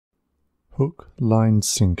Hook, Line,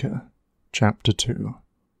 Sinker, Chapter 2.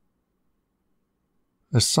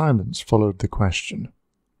 A silence followed the question,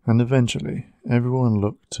 and eventually everyone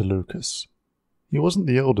looked to Lucas. He wasn't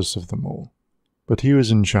the oldest of them all, but he was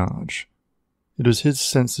in charge. It was his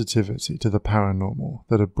sensitivity to the paranormal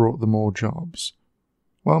that had brought them all jobs.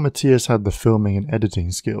 While Matthias had the filming and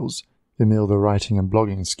editing skills, Emil the writing and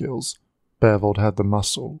blogging skills, Bervold had the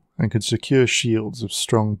muscle and could secure shields of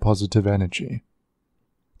strong positive energy.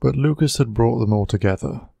 But Lucas had brought them all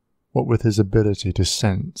together, what with his ability to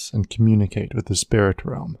sense and communicate with the spirit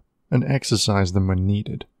realm, and exercise them when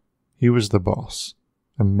needed. He was the boss,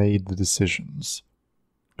 and made the decisions.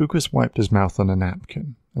 Lucas wiped his mouth on a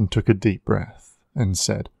napkin, and took a deep breath, and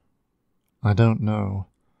said, "I don't know."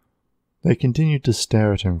 They continued to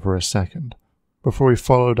stare at him for a second, before he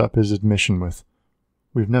followed up his admission with,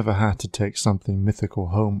 "We've never had to take something mythical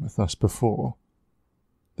home with us before."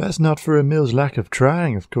 "That's not for Emil's lack of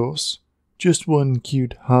trying, of course. Just one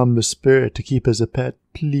cute, harmless spirit to keep as a pet,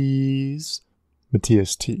 please,"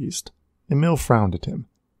 Matthias teased. Emil frowned at him.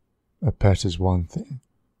 "A pet is one thing.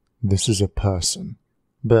 This is a person,"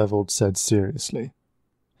 Bervold said seriously.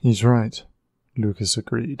 "He's right," Lucas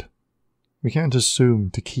agreed. "We can't assume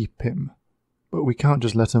to keep him, but we can't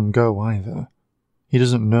just let him go either. He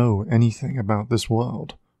doesn't know anything about this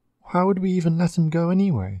world." "How would we even let him go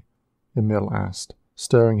anyway?" Emil asked,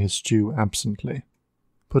 stirring his stew absently.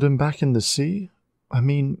 "Put him back in the sea? I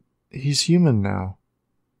mean, he's human now."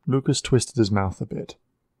 Lucas twisted his mouth a bit,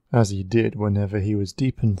 as he did whenever he was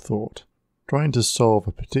deep in thought, trying to solve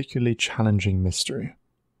a particularly challenging mystery.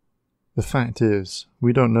 "The fact is,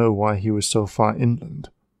 we don't know why he was so far inland.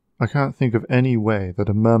 I can't think of any way that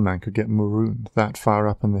a merman could get marooned that far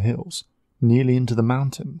up in the hills, nearly into the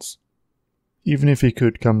mountains. Even if he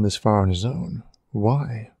could come this far on his own,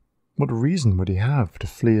 why? What reason would he have to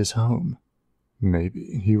flee his home?"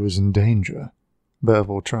 "Maybe he was in danger,"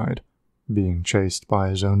 Bervold tried, "being chased by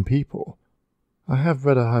his own people." "I have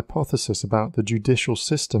read a hypothesis about the judicial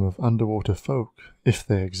system of underwater folk, if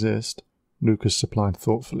they exist," Lucas supplied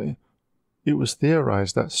thoughtfully. "It was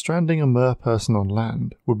theorized that stranding a mer person on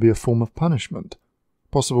land would be a form of punishment,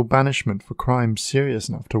 possible banishment for crimes serious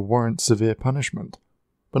enough to warrant severe punishment,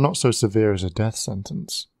 but not so severe as a death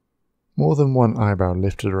sentence." More than one eyebrow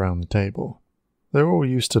lifted around the table. They were all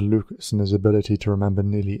used to Lucas and his ability to remember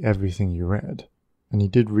nearly everything he read, and he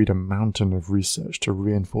did read a mountain of research to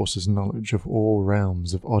reinforce his knowledge of all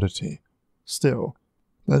realms of oddity. Still,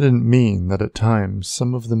 that didn't mean that at times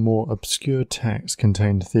some of the more obscure texts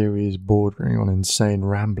contained theories bordering on insane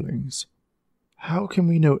ramblings. "How can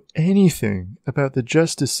we know anything about the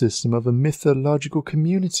justice system of a mythological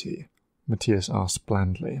community?" Matthias asked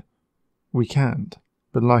blandly. "We can't,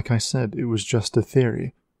 but like I said, it was just a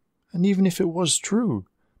theory." "And even if it was true,"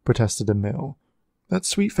 protested Emil, "that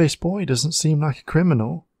sweet-faced boy doesn't seem like a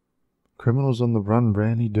criminal." "Criminals on the run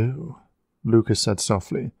rarely do," Lucas said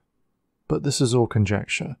softly. "But this is all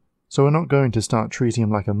conjecture, so we're not going to start treating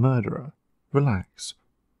him like a murderer. Relax."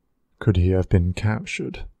 "Could he have been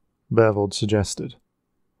captured?" Bervold suggested.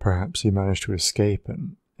 "Perhaps he managed to escape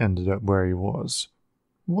and ended up where he was."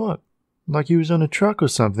 "What? Like he was on a truck or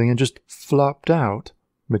something and just flopped out?"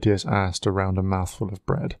 Matthias asked around a mouthful of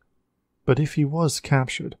bread. "But if he was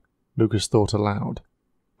captured," Lucas thought aloud,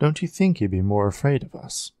 "don't you think he'd be more afraid of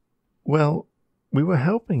us?" "Well, we were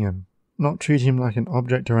helping him, not treating him like an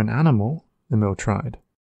object or an animal," Emil tried.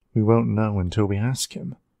 "We won't know until we ask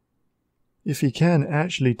him." "If he can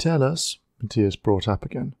actually tell us," Matthias brought up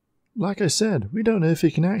again. "Like I said, we don't know if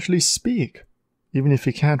he can actually speak. Even if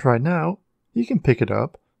he can't right now, he can pick it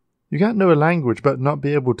up. You can't know a language but not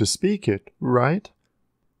be able to speak it, right?"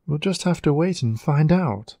 "We'll just have to wait and find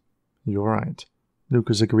out." "You're right,"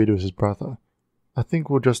 Lucas agreed with his brother. "I think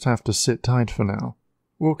we'll just have to sit tight for now.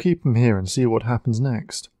 We'll keep him here and see what happens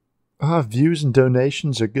next." "Our views and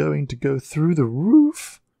donations are going to go through the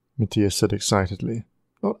roof," Matthias said excitedly.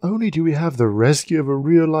 "Not only do we have the rescue of a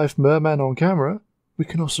real-life merman on camera, we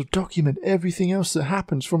can also document everything else that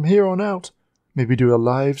happens from here on out. Maybe do a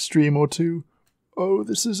live stream or two. Oh,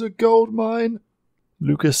 this is a gold mine."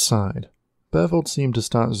 Lucas sighed. Bervold seemed to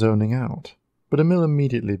start zoning out, but Emil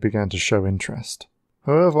immediately began to show interest.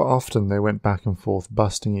 However often they went back and forth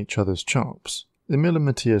busting each other's chops, Emil and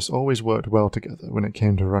Matthias always worked well together when it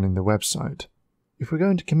came to running the website. "If we're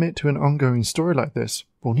going to commit to an ongoing story like this,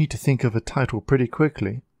 we'll need to think of a title pretty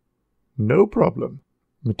quickly." "No problem,"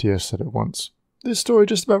 Matthias said at once. "This story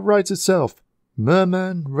just about writes itself.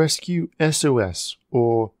 Merman Rescue SOS,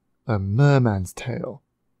 or A Merman's Tale.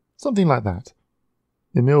 Something like that."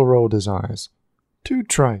 Emil rolled his eyes. "Too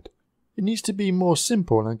trite. It needs to be more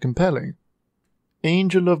simple and compelling.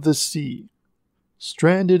 Angel of the Sea.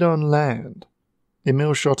 Stranded on land.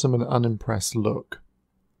 Emil shot him an unimpressed look.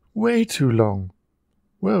 Way too long.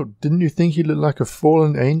 Well, didn't you think he looked like a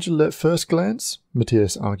fallen angel at first glance?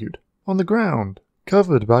 Matthias argued. On the ground,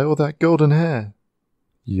 covered by all that golden hair.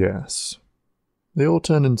 Yes. They all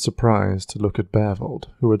turned in surprise to look at Bervold,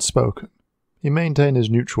 who had spoken. He maintained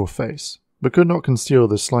his neutral face, but could not conceal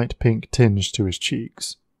the slight pink tinge to his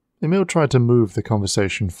cheeks. Emil tried to move the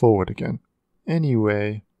conversation forward again.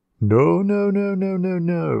 Anyway. No.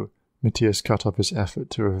 Matthias cut off his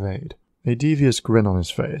effort to evade, a devious grin on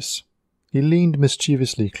his face. He leaned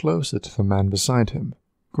mischievously closer to the man beside him,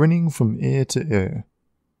 grinning from ear to ear.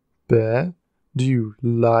 Bear, do you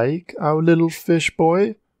like our little fish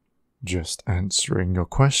boy? Just answering your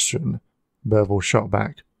question, Bervold shot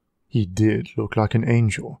back. He did look like an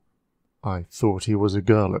angel. I thought he was a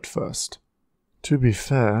girl at first. To be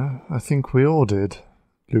fair, I think we all did,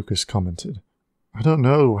 Lucas commented. I don't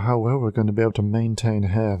know how well we're going to be able to maintain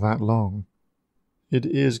hair that long. It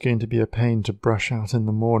is going to be a pain to brush out in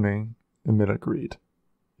the morning, Emil agreed.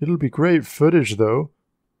 It'll be great footage, though,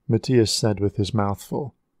 Matthias said with his mouth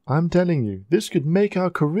full. I'm telling you, this could make our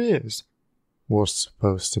careers. Was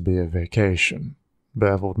supposed to be a vacation,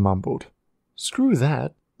 Bervold mumbled. Screw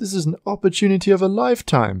that. This is an opportunity of a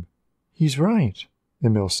lifetime. He's right,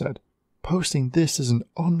 Emil said. Posting this as an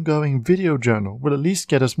ongoing video journal will at least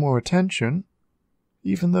get us more attention.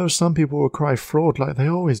 Even though some people will cry fraud like they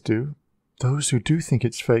always do, those who do think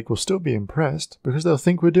it's fake will still be impressed because they'll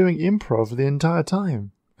think we're doing improv the entire time,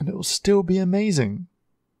 and it will still be amazing.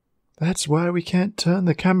 That's why we can't turn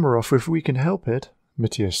the camera off if we can help it,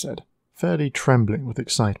 Matthias said, fairly trembling with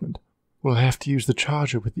excitement. We'll have to use the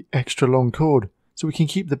charger with the extra long cord so we can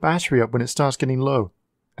keep the battery up when it starts getting low,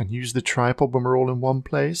 and use the tripod when we're all in one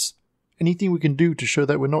place. Anything we can do to show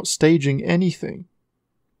that we're not staging anything.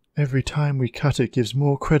 Every time we cut it gives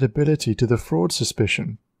more credibility to the fraud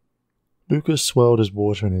suspicion. Lucas swirled his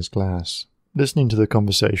water in his glass, listening to the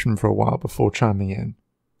conversation for a while before chiming in.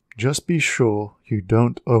 Just be sure you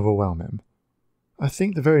don't overwhelm him. I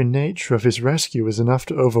think the very nature of his rescue is enough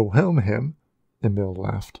to overwhelm him, Emil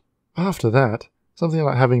laughed. After that, something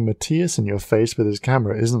like having Matthias in your face with his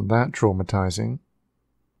camera isn't that traumatizing.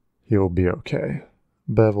 He'll be okay,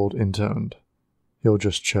 Bervold intoned. He'll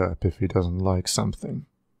just chirp if he doesn't like something.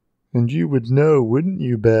 And you would know, wouldn't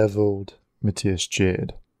you, Bervold? Matthias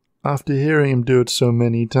jeered. After hearing him do it so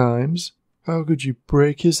many times, how could you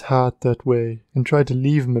break his heart that way and try to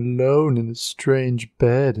leave him alone in a strange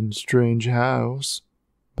bed and strange house?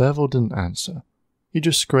 Bervold didn't answer. He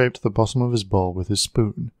just scraped the bottom of his bowl with his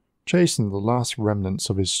spoon, chasing the last remnants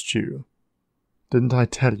of his stew. Didn't I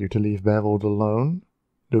tell you to leave Bervold alone?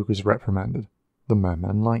 Lucas reprimanded. The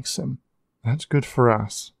merman likes him. That's good for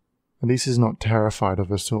us. At least he's not terrified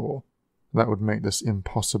of us all. That would make this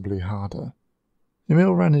impossibly harder.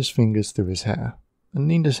 Emil ran his fingers through his hair and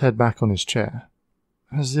leaned his head back on his chair,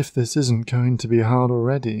 as if this isn't going to be hard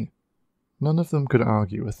already. None of them could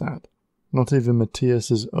argue with that. Not even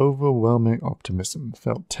Matthias's overwhelming optimism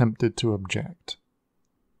felt tempted to object.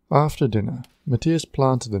 After dinner, Matthias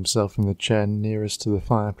planted himself in the chair nearest to the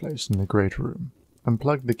fireplace in the great room and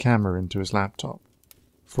plugged the camera into his laptop.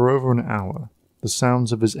 For over an hour, the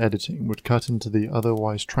sounds of his editing would cut into the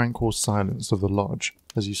otherwise tranquil silence of the lodge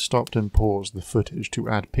as he stopped and paused the footage to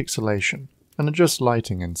add pixelation and adjust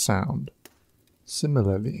lighting and sound.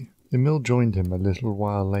 Similarly, Emil joined him a little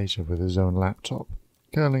while later with his own laptop,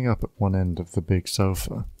 curling up at one end of the big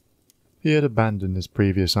sofa. He had abandoned his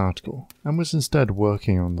previous article and was instead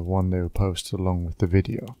working on the one they would post along with the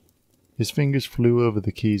video. His fingers flew over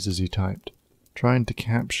the keys as he typed, trying to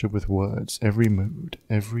capture with words every mood,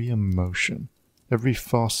 every emotion, every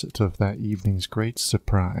facet of that evening's great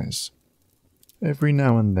surprise. Every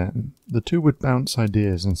now and then, the two would bounce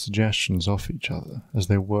ideas and suggestions off each other as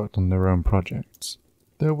they worked on their own projects.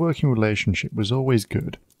 Their working relationship was always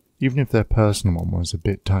good, even if their personal one was a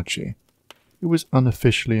bit touchy. It was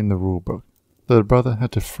unofficially in the rulebook that a brother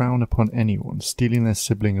had to frown upon anyone stealing their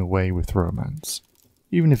sibling away with romance,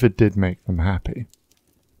 even if it did make them happy.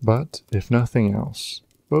 But, if nothing else,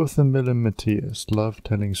 both Emil and Matthias loved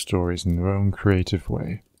telling stories in their own creative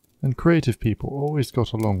way, and creative people always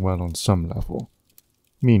got along well on some level.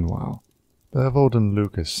 Meanwhile, Bervold and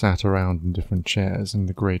Lucas sat around in different chairs in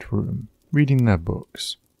the great room, reading their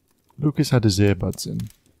books. Lucas had his earbuds in,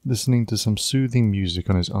 listening to some soothing music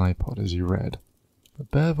on his iPod as he read,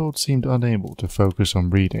 but Bervold seemed unable to focus on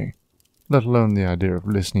reading, let alone the idea of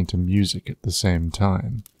listening to music at the same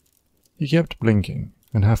time. He kept blinking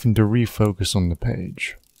and having to refocus on the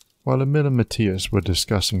page. While Emil and Matthias were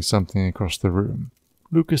discussing something across the room,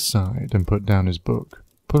 Lucas sighed and put down his book,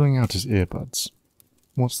 pulling out his earbuds.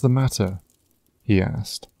 "What's the matter?" he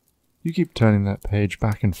asked. "You keep turning that page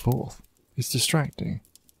back and forth. It's distracting.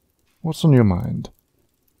 What's on your mind?"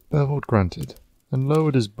 Bervold grunted and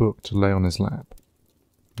lowered his book to lay on his lap.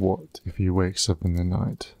 What if he wakes up in the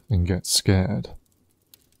night and gets scared?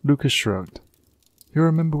 Lucas shrugged. He'll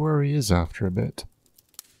remember where he is after a bit.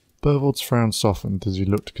 Bervold's frown softened as he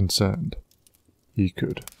looked concerned. He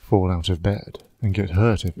could fall out of bed and get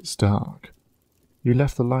hurt if it's dark. You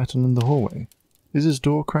left the light on in the hallway. Is his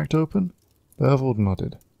door cracked open? Bervold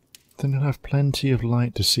nodded. Then he'll have plenty of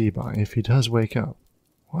light to see by if he does wake up.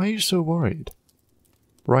 Why are you so worried?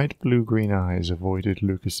 Bright blue-green eyes avoided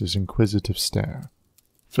Lucas's inquisitive stare,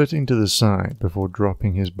 flitting to the side before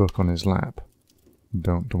dropping his book on his lap.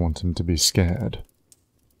 Don't want him to be scared.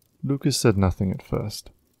 Lucas said nothing at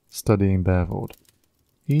first, studying Bervold.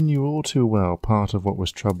 He knew all too well part of what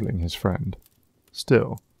was troubling his friend.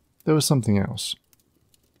 Still, there was something else.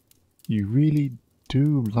 You really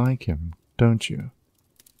do like him, don't you?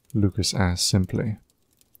 Lucas asked simply.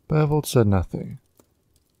 Bervold said nothing.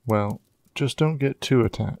 Well, just don't get too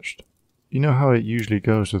attached. You know how it usually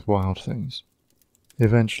goes with wild things.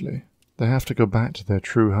 Eventually, they have to go back to their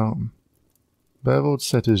true home. Bervold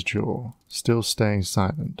set his jaw, still staying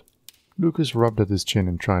silent. Lucas rubbed at his chin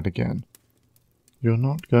and tried again. You're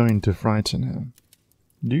not going to frighten him.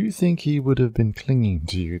 Do you think he would have been clinging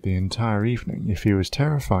to you the entire evening if he was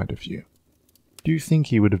terrified of you? Do you think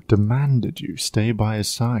he would have demanded you stay by his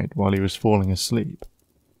side while he was falling asleep?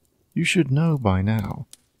 You should know by now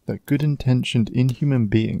that good-intentioned inhuman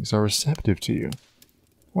beings are receptive to you.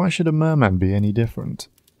 Why should a merman be any different?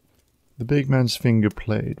 The big man's finger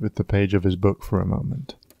played with the page of his book for a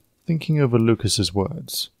moment, thinking over Lucas's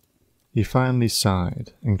words. He finally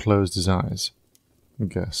sighed and closed his eyes.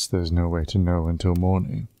 Guess there's no way to know until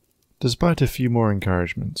morning. Despite a few more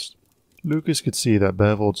encouragements, Lucas could see that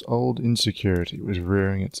Bervold's old insecurity was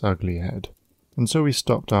rearing its ugly head, and so he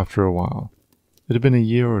stopped after a while. It had been a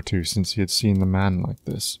year or two since he had seen the man like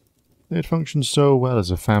this. They had functioned so well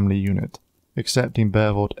as a family unit, accepting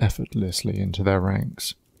Bervold effortlessly into their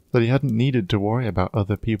ranks, that he hadn't needed to worry about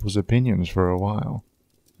other people's opinions for a while.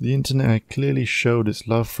 The internet clearly showed its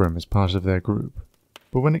love for him as part of their group,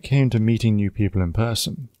 but when it came to meeting new people in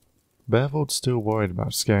person, Bervold still worried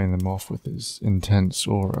about scaring them off with his intense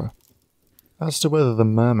aura. As to whether the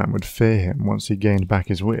merman would fear him once he gained back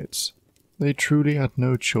his wits, they truly had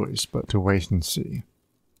no choice but to wait and see.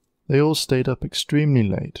 They all stayed up extremely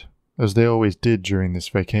late, as they always did during this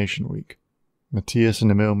vacation week. Matthias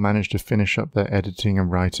and Emil managed to finish up their editing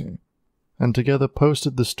and writing, and together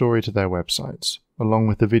posted the story to their websites, along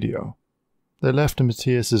with the video. They left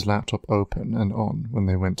Matthias's laptop open and on when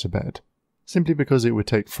they went to bed, simply because it would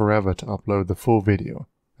take forever to upload the full video,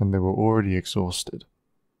 and they were already exhausted.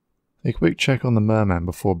 A quick check on the merman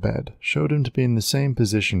before bed showed him to be in the same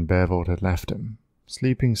position Bervold had left him,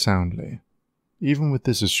 sleeping soundly. Even with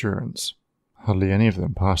this assurance, hardly any of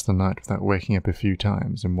them passed the night without waking up a few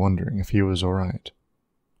times and wondering if he was alright.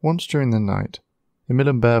 Once during the night, Emil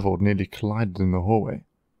and Bervold nearly collided in the hallway,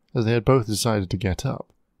 as they had both decided to get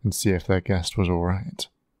up and see if their guest was alright.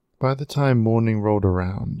 By the time morning rolled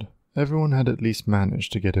around, everyone had at least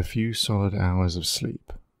managed to get a few solid hours of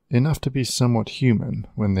sleep, enough to be somewhat human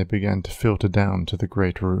when they began to filter down to the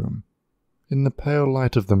great room. In the pale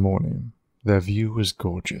light of the morning, their view was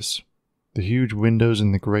gorgeous. The huge windows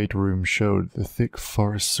in the great room showed the thick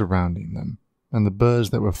forest surrounding them, and the birds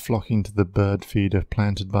that were flocking to the bird feeder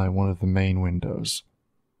planted by one of the main windows.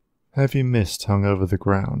 Heavy mist hung over the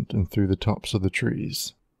ground and through the tops of the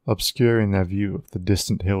trees, obscuring their view of the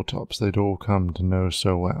distant hilltops they'd all come to know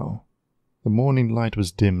so well. The morning light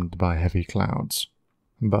was dimmed by heavy clouds,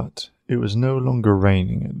 but it was no longer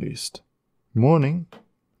raining at least. "Morning,"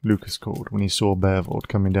 Lucas called when he saw Bervold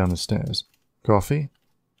coming down the stairs. "Coffee?"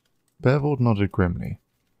 Bervold nodded grimly,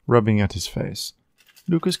 rubbing at his face.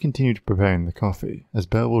 Lucas continued preparing the coffee as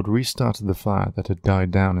Bervold restarted the fire that had died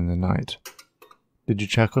down in the night. "Did you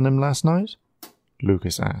check on him last night?"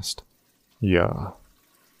 Lucas asked. "Yeah,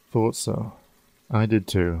 thought so. I did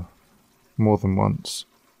too. More than once."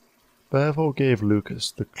 Bervold gave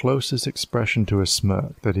Lucas the closest expression to a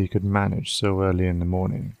smirk that he could manage so early in the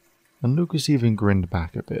morning, and Lucas even grinned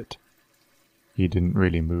back a bit. "He didn't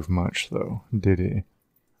really move much, though, did he?"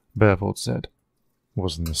 Bervold said.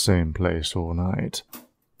 "Was in the same place all night."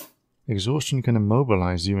 "Exhaustion can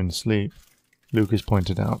immobilize you in sleep," Lucas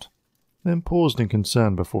pointed out, then paused in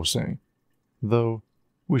concern before saying, "Though,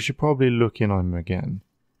 we should probably look in on him again,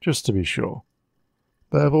 just to be sure."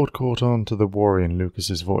 Bervold caught on to the worry in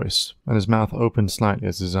Lucas's voice, and his mouth opened slightly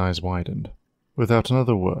as his eyes widened. Without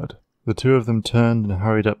another word, the two of them turned and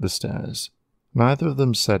hurried up the stairs. Neither of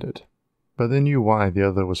them said it, but they knew why the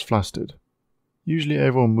other was flustered. Usually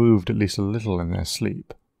everyone moved at least a little in their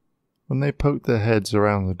sleep. When they poked their heads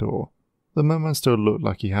around the door, the merman still looked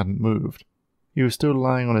like he hadn't moved. He was still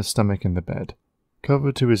lying on his stomach in the bed,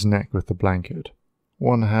 covered to his neck with the blanket,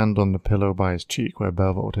 one hand on the pillow by his cheek where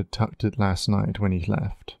Bervold had tucked it last night when he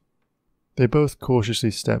left. They both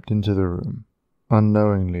cautiously stepped into the room,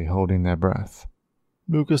 unknowingly holding their breath.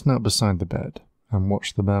 Lucas knelt beside the bed and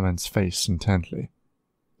watched the merman's face intently.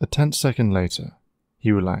 A tense second later,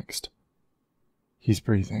 he relaxed. "He's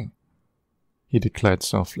breathing," he declared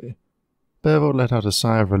softly. Bervold let out a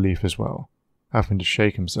sigh of relief as well, having to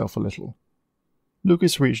shake himself a little.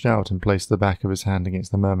 Lucas reached out and placed the back of his hand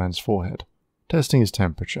against the merman's forehead, testing his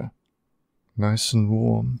temperature. Nice and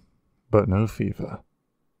warm, but no fever.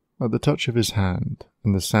 At the touch of his hand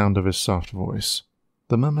and the sound of his soft voice,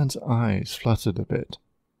 the merman's eyes fluttered a bit.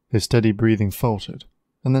 His steady breathing faltered,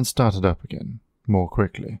 and then started up again, more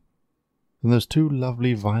quickly. Then those two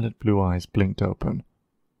lovely violet blue eyes blinked open.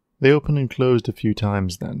 They opened and closed a few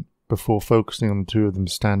times then, before focusing on the two of them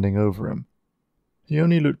standing over him. He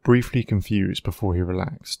only looked briefly confused before he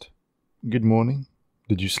relaxed. "Good morning.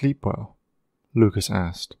 Did you sleep well?" Lucas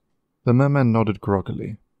asked. The merman nodded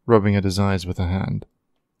groggily, rubbing at his eyes with a hand.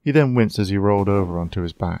 He then winced as he rolled over onto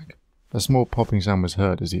his back. A small popping sound was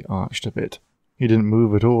heard as he arched a bit. "You didn't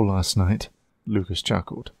move at all last night," Lucas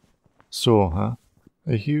chuckled. "Sore, huh?"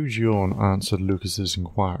 A huge yawn answered Lucas's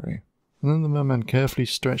inquiry, and then the merman carefully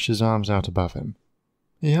stretched his arms out above him.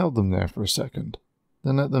 He held them there for a second,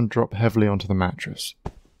 then let them drop heavily onto the mattress.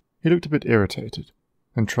 He looked a bit irritated,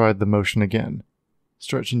 and tried the motion again,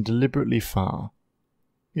 stretching deliberately far.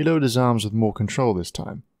 He lowered his arms with more control this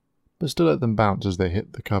time, but still let them bounce as they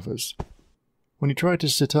hit the covers. When he tried to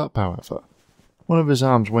sit up, however, one of his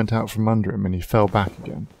arms went out from under him and he fell back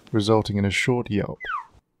again, resulting in a short yelp.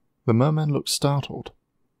 The merman looked startled.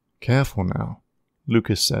 "Careful now,"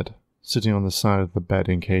 Lucas said, sitting on the side of the bed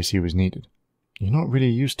in case he was needed. "You're not really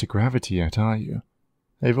used to gravity yet, are you?"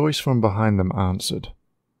 A voice from behind them answered.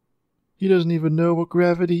 "He doesn't even know what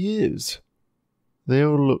gravity is." They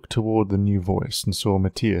all looked toward the new voice and saw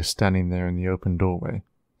Matthias standing there in the open doorway,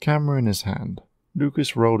 camera in his hand.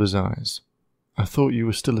 Lucas rolled his eyes. "I thought you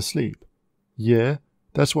were still asleep." "Yeah,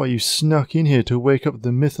 that's why you snuck in here to wake up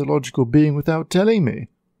the mythological being without telling me."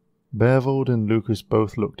 Bervold and Lucas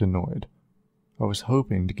both looked annoyed. "I was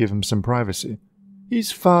hoping to give him some privacy."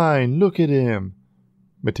 "He's fine, look at him."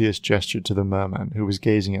 Matthias gestured to the merman, who was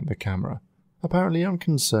gazing at the camera, apparently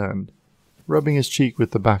unconcerned, rubbing his cheek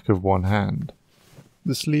with the back of one hand.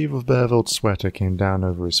 The sleeve of Bervold's sweater came down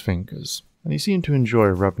over his fingers, and he seemed to enjoy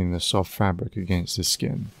rubbing the soft fabric against his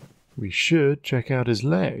skin. "We should check out his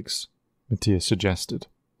legs," Matthias suggested,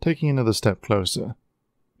 taking another step closer.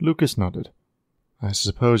 Lucas nodded. "I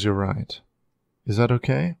suppose you're right. Is that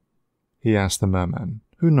okay?" he asked the merman,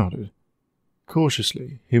 who nodded.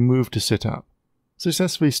 Cautiously, he moved to sit up,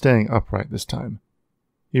 successfully staying upright this time.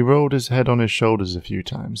 He rolled his head on his shoulders a few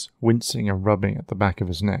times, wincing and rubbing at the back of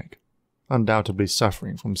his neck, undoubtedly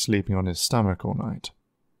suffering from sleeping on his stomach all night.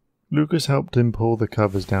 Lucas helped him pull the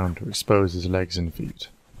covers down to expose his legs and feet.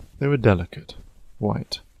 They were delicate,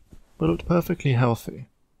 white, but looked perfectly healthy.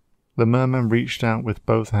 The merman reached out with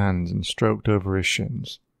both hands and stroked over his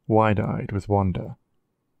shins, wide-eyed with wonder.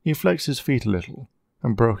 He flexed his feet a little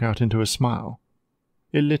and broke out into a smile.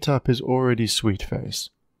 It lit up his already sweet face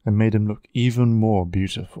and made him look even more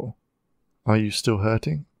beautiful. "Are you still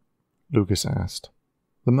hurting?" Lucas asked.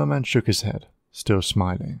 The merman shook his head, still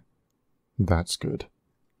smiling. "That's good,"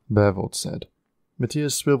 Bervold said.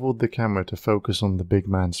 Matthias swiveled the camera to focus on the big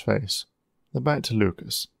man's face, then back to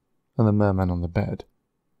Lucas, and the merman on the bed.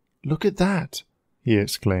 "Look at that!" he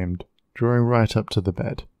exclaimed, drawing right up to the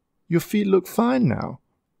bed. "Your feet look fine now."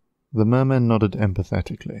 The merman nodded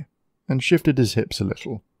empathetically, and shifted his hips a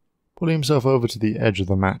little, pulling himself over to the edge of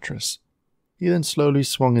the mattress. He then slowly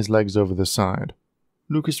swung his legs over the side.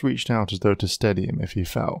 Lucas reached out as though to steady him if he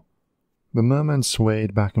fell. The merman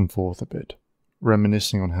swayed back and forth a bit,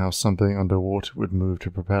 reminiscing on how something underwater would move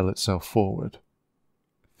to propel itself forward.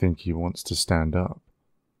 "Think he wants to stand up,"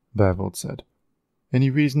 Bervold said. "Any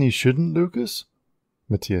reason he shouldn't, Lucas?"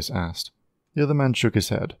 Matthias asked. The other man shook his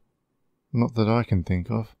head. "Not that I can think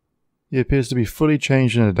of. He appears to be fully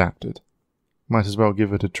changed and adapted. Might as well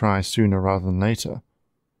give it a try sooner rather than later."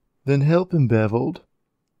 "Then help him, Bervold."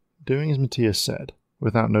 Doing as Matthias said,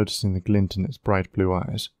 without noticing the glint in its bright blue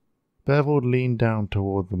eyes, Bervold leaned down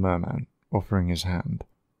toward the merman, offering his hand.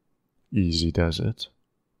 "Easy does it,"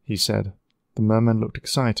 he said. The merman looked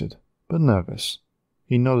excited, but nervous.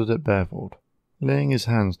 He nodded at Bervold, laying his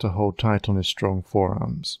hands to hold tight on his strong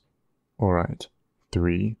forearms. "All right.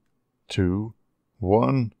 3, 2,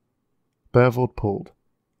 1. Bervold pulled,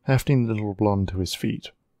 hefting the little blonde to his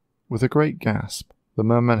feet. With a great gasp, the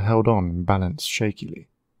merman held on and balanced shakily,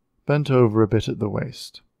 bent over a bit at the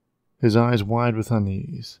waist, his eyes wide with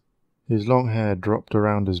unease. His long hair dropped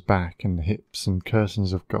around his back and hips in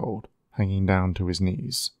curtains of gold, hanging down to his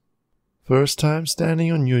knees. "First time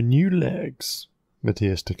standing on your new legs,"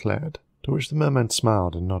 Matthias declared, to which the merman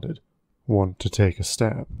smiled and nodded. "Want to take a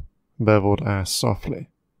step?" Bevold asked softly.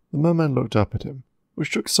 The merman looked up at him,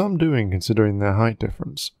 which took some doing considering their height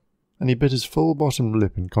difference, and he bit his full bottom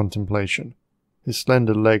lip in contemplation. His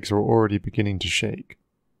slender legs were already beginning to shake.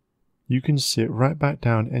 "You can sit right back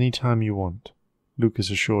down any time you want," Lucas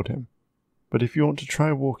assured him. "But if you want to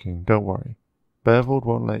try walking, don't worry. Bevold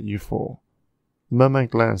won't let you fall." The merman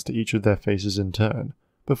glanced at each of their faces in turn,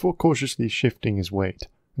 before cautiously shifting his weight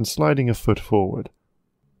and sliding a foot forward.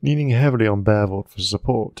 Leaning heavily on Bevold for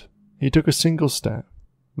support, he took a single step,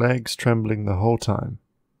 legs trembling the whole time.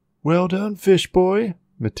 "Well done, fish boy,"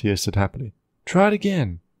 Matthias said happily. "Try it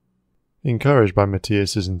again." Encouraged by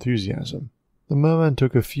Matthias's enthusiasm, the merman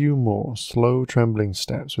took a few more slow, trembling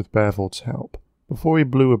steps with Bevold's help, before he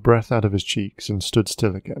blew a breath out of his cheeks and stood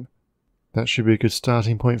still again. "That should be a good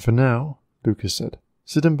starting point for now," Lucas said.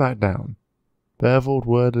 "Sit him back down." Bevold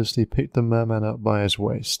wordlessly picked the merman up by his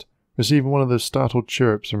waist, receiving one of those startled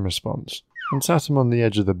chirrups in response, and sat him on the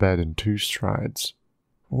edge of the bed in 2 strides.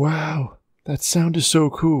 "Wow, that sound is so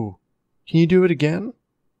cool. Can you do it again?"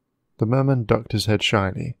 The merman ducked his head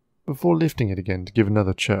shyly, before lifting it again to give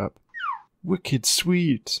another chirp. "Wicked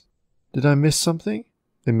sweet. Did I miss something?"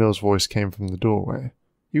 Emil's voice came from the doorway.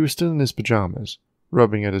 He was still in his pajamas,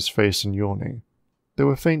 rubbing at his face and yawning. There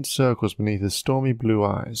were faint circles beneath his stormy blue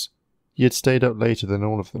eyes. He had stayed up later than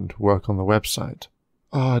all of them to work on the website.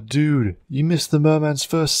 "Aw, dude, you missed the merman's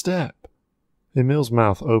first step." Emil's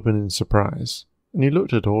mouth opened in surprise, and he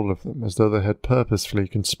looked at all of them as though they had purposefully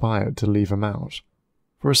conspired to leave him out.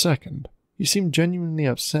 For a second, he seemed genuinely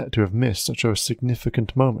upset to have missed such a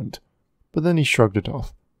significant moment, but then he shrugged it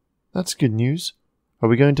off. "That's good news. Are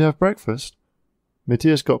we going to have breakfast?"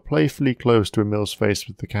 Matthias got playfully close to Emil's face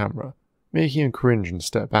with the camera, making him cringe and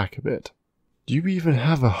step back a bit. "Do you even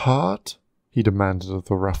have a heart?" he demanded of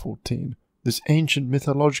the ruffled teen. "This ancient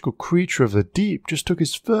mythological creature of the deep just took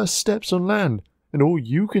his first steps on land, and all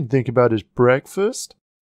you can think about is breakfast?"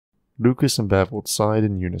 Lucas and Bevold sighed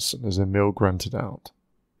in unison as Emil grunted out.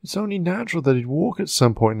 "It's only natural that he'd walk at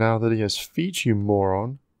some point now that he has feet, you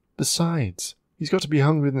moron. Besides, he's got to be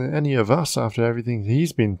hungrier than any of us after everything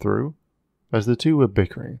he's been through." As the two were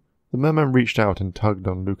bickering, the merman reached out and tugged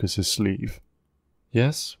on Lucas's sleeve.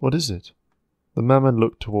 "Yes, what is it?" The merman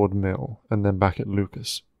looked toward Mill, and then back at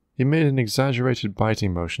Lucas. He made an exaggerated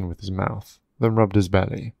biting motion with his mouth, then rubbed his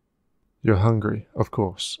belly. "You're hungry, of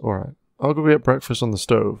course. All right. I'll go get breakfast on the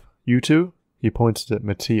stove. You two?" He pointed at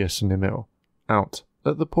Matthias and Emil. "Out.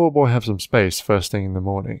 Let the poor boy have some space first thing in the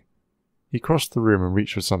morning." He crossed the room and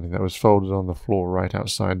reached for something that was folded on the floor right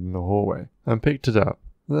outside in the hallway, and picked it up,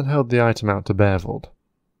 and then held the item out to Bevold.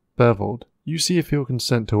 "Bevold, you see if he'll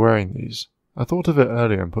consent to wearing these. I thought of it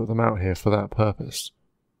earlier and put them out here for that purpose."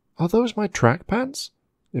 "Are those my track pants?"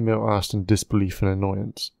 Emil asked in disbelief and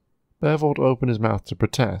annoyance. Bevold opened his mouth to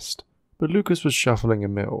protest, but Lucas was shuffling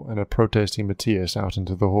Emil and a protesting Matthias out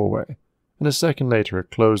into the hallway, and a second later had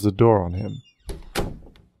closed the door on him.